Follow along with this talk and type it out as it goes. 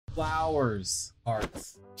Flowers,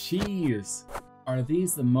 hearts, cheese. Are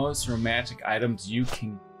these the most romantic items you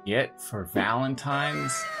can get for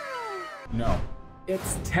Valentine's? No,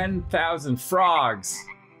 it's 10,000 frogs.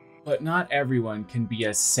 But not everyone can be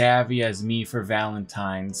as savvy as me for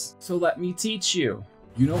Valentine's. So let me teach you.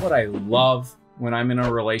 You know what I love when I'm in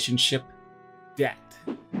a relationship? Debt.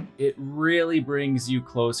 It really brings you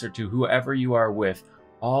closer to whoever you are with.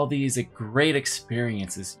 All these great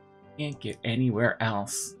experiences you can't get anywhere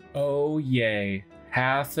else. Oh yay,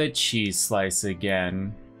 half a cheese slice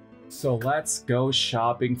again. So let's go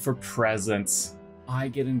shopping for presents. I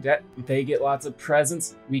get in debt, they get lots of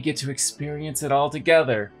presents, we get to experience it all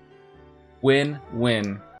together.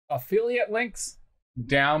 Win-win. Affiliate links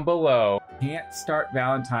down below. Can't start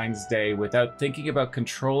Valentine's Day without thinking about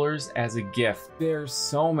controllers as a gift. There's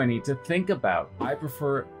so many to think about. I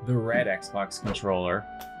prefer the red Xbox controller.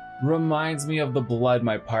 Reminds me of the blood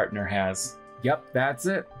my partner has. Yep, that's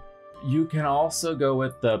it. You can also go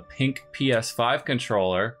with the pink PS5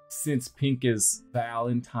 controller, since pink is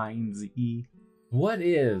Valentine's-y. What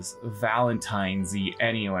is Valentine's-y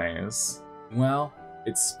anyways? Well,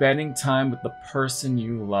 it's spending time with the person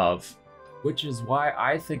you love, which is why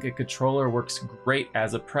I think a controller works great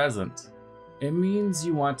as a present. It means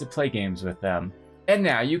you want to play games with them. And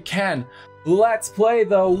now you can! Let's play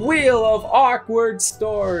the Wheel of Awkward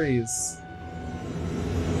Stories!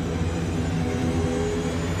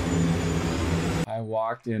 I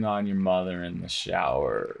walked in on your mother in the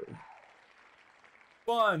shower.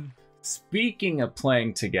 Fun! Speaking of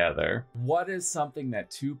playing together, what is something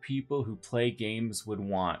that two people who play games would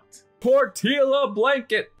want? Tortilla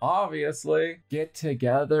blanket, obviously. Get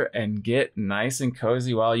together and get nice and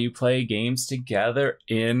cozy while you play games together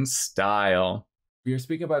in style. If you're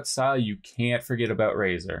speaking about style, you can't forget about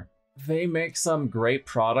Razer. They make some great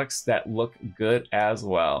products that look good as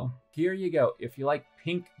well. Here you go, if you like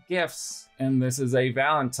pink gifts, and this is a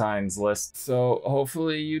Valentine's list, so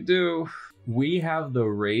hopefully you do. We have the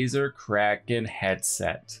Razer Kraken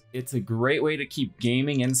headset. It's a great way to keep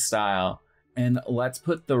gaming in style. And let's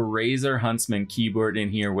put the Razer Huntsman keyboard in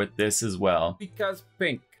here with this as well. Because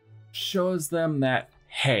pink shows them that,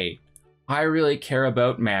 hey, I really care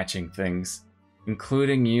about matching things,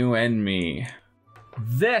 including you and me.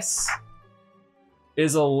 This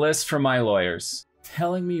is a list from my lawyers,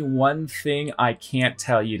 telling me one thing I can't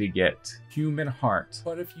tell you to get. Human heart.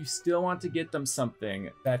 But if you still want to get them something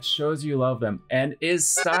that shows you love them and is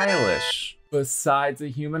stylish, besides a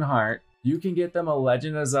human heart, you can get them a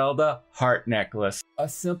Legend of Zelda heart necklace, a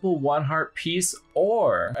simple one heart piece,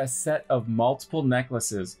 or a set of multiple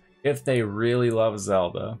necklaces if they really love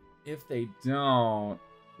Zelda. If they don't,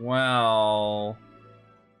 well,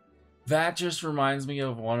 that just reminds me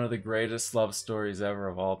of one of the greatest love stories ever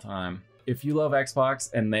of all time. If you love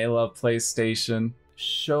Xbox and they love PlayStation,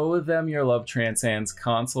 show them your love transcends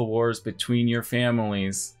console wars between your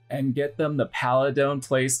families and get them the Paladone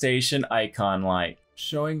PlayStation icon light,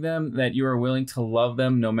 showing them that you are willing to love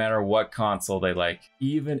them no matter what console they like,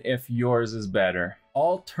 even if yours is better.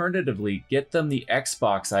 Alternatively, get them the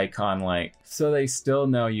Xbox icon light so they still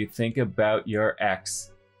know you think about your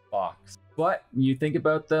Xbox. But you think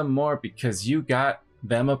about them more because you got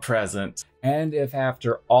them a present. And if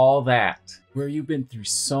after all that, where you've been through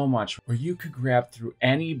so much, where you could grab through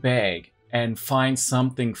any bag and find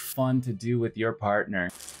something fun to do with your partner.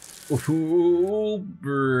 Ooh,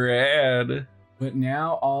 bread. But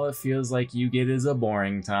now all it feels like you get is a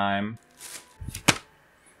boring time.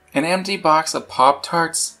 An empty box of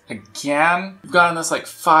Pop-Tarts? Again? We've gotten this like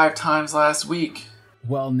 5 times last week.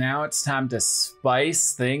 Well, now it's time to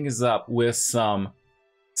spice things up with some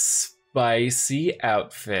spicy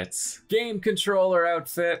outfits. Game controller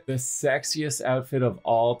outfit, the sexiest outfit of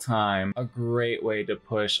all time. A great way to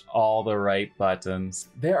push all the right buttons.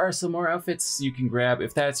 There are some more outfits you can grab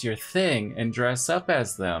if that's your thing and dress up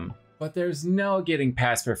as them. But there's no getting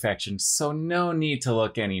past perfection, so no need to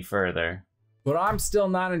look any further. But I'm still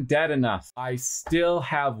not in debt enough. I still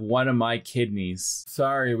have one of my kidneys.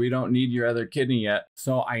 Sorry, we don't need your other kidney yet.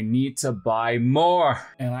 So I need to buy more.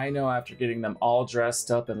 And I know after getting them all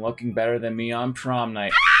dressed up and looking better than me on prom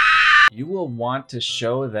night, you will want to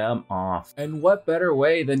show them off. And what better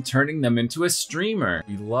way than turning them into a streamer?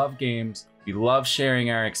 We love games. We love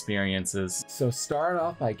sharing our experiences. So start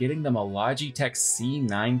off by getting them a Logitech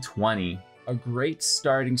C920. A great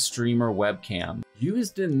starting streamer webcam,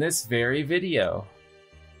 used in this very video.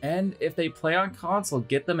 And if they play on console,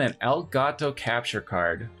 get them an Elgato capture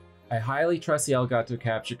card. I highly trust the Elgato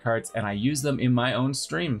capture cards and I use them in my own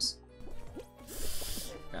streams.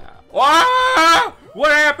 Ah!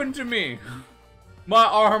 What happened to me? My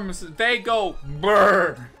arms, they go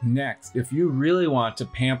brr. Next, if you really want to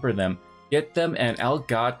pamper them, get them an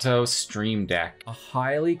Elgato Stream Deck, a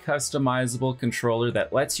highly customizable controller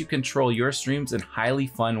that lets you control your streams in highly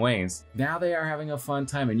fun ways. Now they are having a fun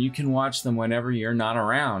time and you can watch them whenever you're not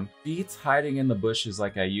around. Beats hiding in the bushes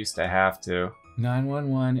like I used to have to.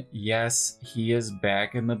 911, yes, he is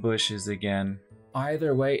back in the bushes again.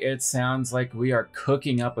 Either way, it sounds like we are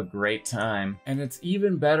cooking up a great time. And it's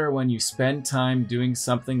even better when you spend time doing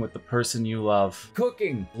something with the person you love.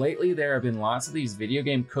 Cooking! Lately, there have been lots of these video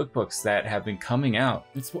game cookbooks that have been coming out.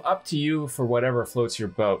 It's up to you for whatever floats your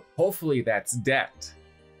boat. Hopefully that's debt.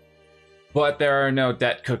 But there are no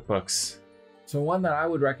debt cookbooks. So one that I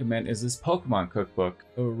would recommend is this Pokemon cookbook.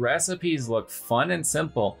 The recipes look fun and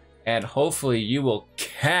simple, and hopefully you will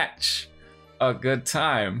catch a good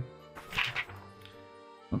time.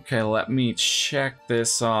 Okay, let me check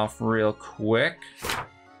this off real quick.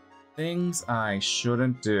 Things I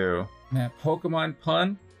shouldn't do. That Pokemon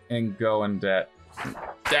pun and go in debt.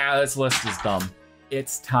 This list is dumb.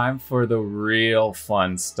 It's time for the real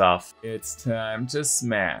fun stuff. It's time to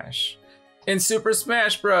smash. In Super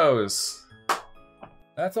Smash Bros.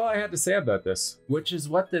 That's all I had to say about this, which is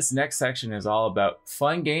what this next section is all about.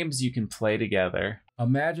 Fun games you can play together.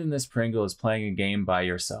 Imagine this Pringle is playing a game by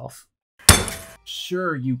yourself.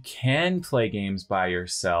 Sure, you can play games by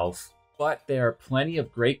yourself, but there are plenty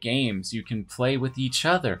of great games you can play with each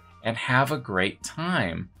other and have a great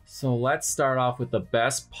time. So let's start off with the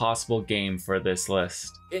best possible game for this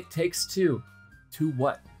list. It Takes Two. Two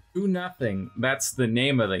what? Two nothing. That's the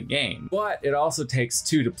name of the game. But it also takes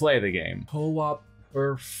two to play the game. Co-op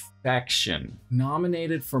perfection.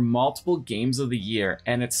 Nominated for multiple games of the year,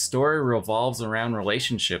 and its story revolves around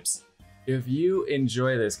relationships. If you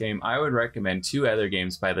enjoy this game, I would recommend two other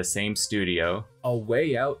games by the same studio, A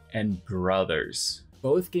Way Out and Brothers.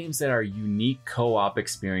 Both games that are unique co-op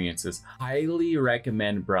experiences. Highly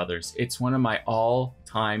recommend Brothers. It's one of my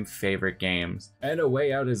all-time favorite games. And A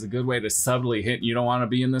Way Out is a good way to subtly hint you don't want to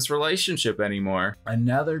be in this relationship anymore.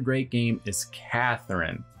 Another great game is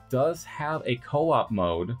Catherine. Does have a co-op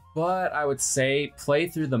mode, but I would say play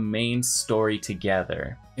through the main story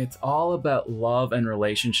together. It's all about love and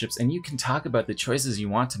relationships, and you can talk about the choices you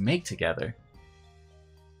want to make together.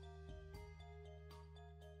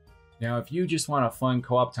 Now, if you just want a fun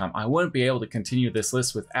co-op time, I wouldn't be able to continue this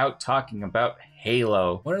list without talking about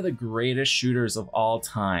Halo, one of the greatest shooters of all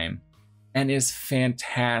time, and is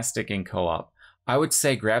fantastic in co-op. I would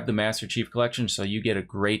say grab the Master Chief Collection so you get a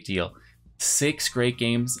great deal. 6 great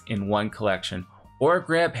games in one collection. Or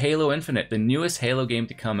grab Halo Infinite, the newest Halo game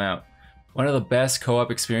to come out. One of the best co-op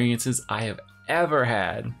experiences I have ever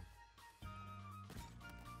had.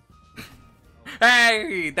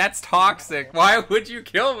 Hey, that's toxic. Why would you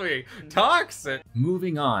kill me? Toxic.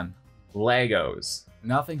 Moving on. Legos.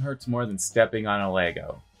 Nothing hurts more than stepping on a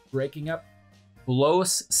Lego. Breaking up?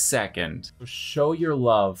 Close second. Show your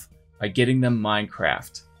love by getting them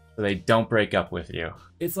Minecraft so they don't break up with you.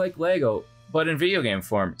 It's like Lego, but in video game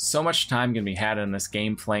form. So much time can be had in this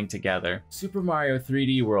game playing together. Super Mario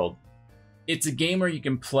 3D World. It's a game where you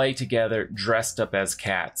can play together dressed up as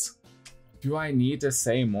cats. Do I need to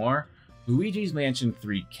say more? Luigi's Mansion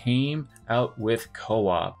 3 came out with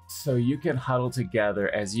co-op, so you can huddle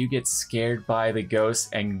together as you get scared by the ghosts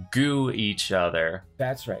and goo each other.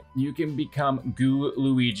 That's right, you can become Goo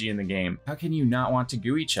Luigi in the game. How can you not want to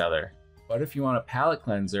goo each other? But if you want a palate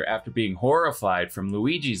cleanser after being horrified from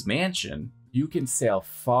Luigi's Mansion, you can sail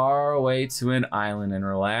far away to an island and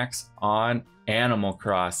relax on Animal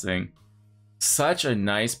Crossing. Such a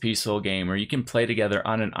nice, peaceful game where you can play together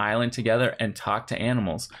on an island together and talk to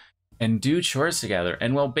animals and do chores together,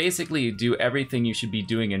 and well, basically do everything you should be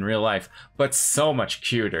doing in real life, but so much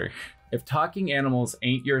cuter. If talking animals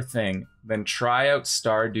ain't your thing, then try out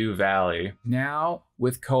Stardew Valley. Now,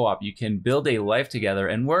 with co-op, you can build a life together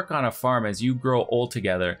and work on a farm as you grow old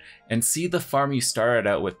together, and see the farm you started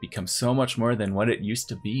out with become so much more than what it used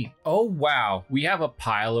to be. Oh wow, we have a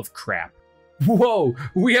pile of crap. Whoa,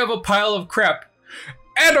 we have a pile of crap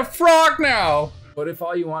and a frog now! But if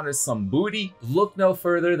all you want is some booty, look no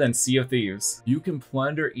further than Sea of Thieves. You can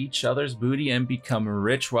plunder each other's booty and become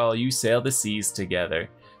rich while you sail the seas together.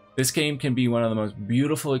 This game can be one of the most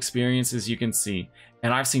beautiful experiences you can see,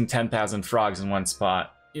 and I've seen 10,000 frogs in one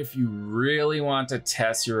spot. If you really want to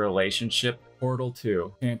test your relationship, Portal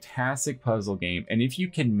 2, fantastic puzzle game, and if you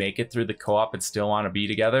can make it through the co-op and still want to be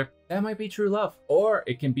together, that might be true love. Or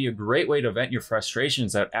it can be a great way to vent your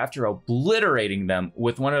frustrations out after obliterating them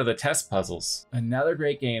with one of the test puzzles. Another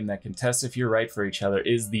great game that can test if you're right for each other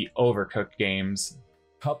is the Overcooked games.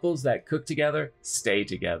 Couples that cook together, stay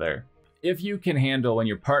together. If you can handle when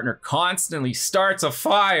your partner constantly starts a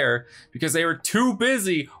fire because they were too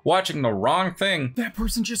busy watching the wrong thing, that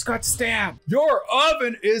person just got stabbed, your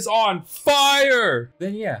oven is on fire,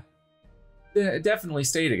 then yeah, definitely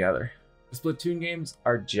stay together. The Splatoon games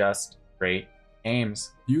are just great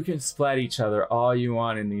games. You can splat each other all you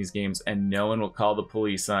want in these games and no one will call the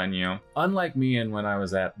police on you. Unlike me and when I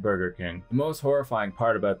was at Burger King. The most horrifying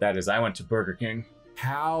part about that is I went to Burger King.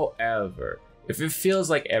 However, if it feels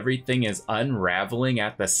like everything is unraveling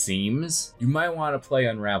at the seams, you might want to play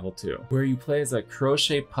Unravel 2, where you play as a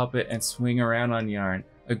crochet puppet and swing around on yarn.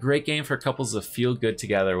 A great game for couples to feel good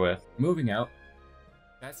together with. Moving out.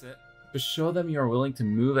 That's it. Just show them you are willing to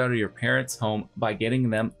move out of your parents' home by getting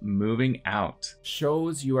them moving out.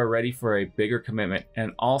 Shows you are ready for a bigger commitment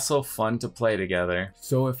and also fun to play together.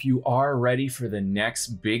 So if you are ready for the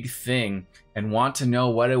next big thing and want to know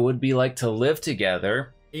what it would be like to live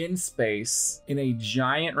together in space, in a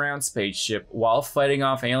giant round spaceship while fighting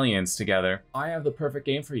off aliens together, I have the perfect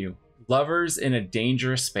game for you. Lovers in a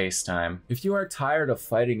dangerous space-time. If you are tired of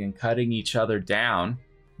fighting and cutting each other down,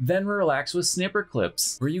 then relax with Snipper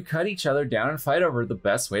Clips, where you cut each other down and fight over the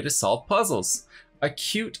best way to solve puzzles. A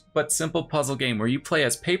cute but simple puzzle game where you play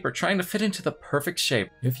as paper trying to fit into the perfect shape.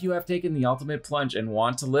 If you have taken the ultimate plunge and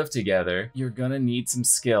want to live together, you're gonna need some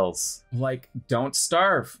skills. Like, don't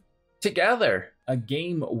starve. Together. A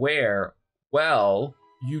game where, well,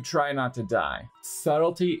 you try not to die.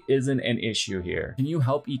 Subtlety isn't an issue here. Can you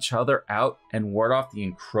help each other out and ward off the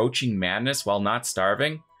encroaching madness while not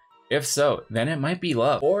starving? If so, then it might be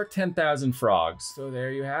love. Or 10,000 frogs. So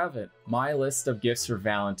there you have it. My list of gifts for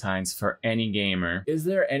Valentine's for any gamer. Is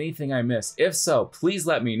there anything I missed? If so, please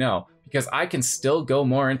let me know, because I can still go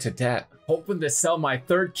more into debt. Hoping to sell my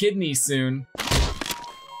third kidney soon.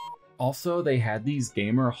 Also, they had these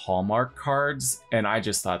gamer Hallmark cards, and I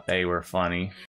just thought they were funny.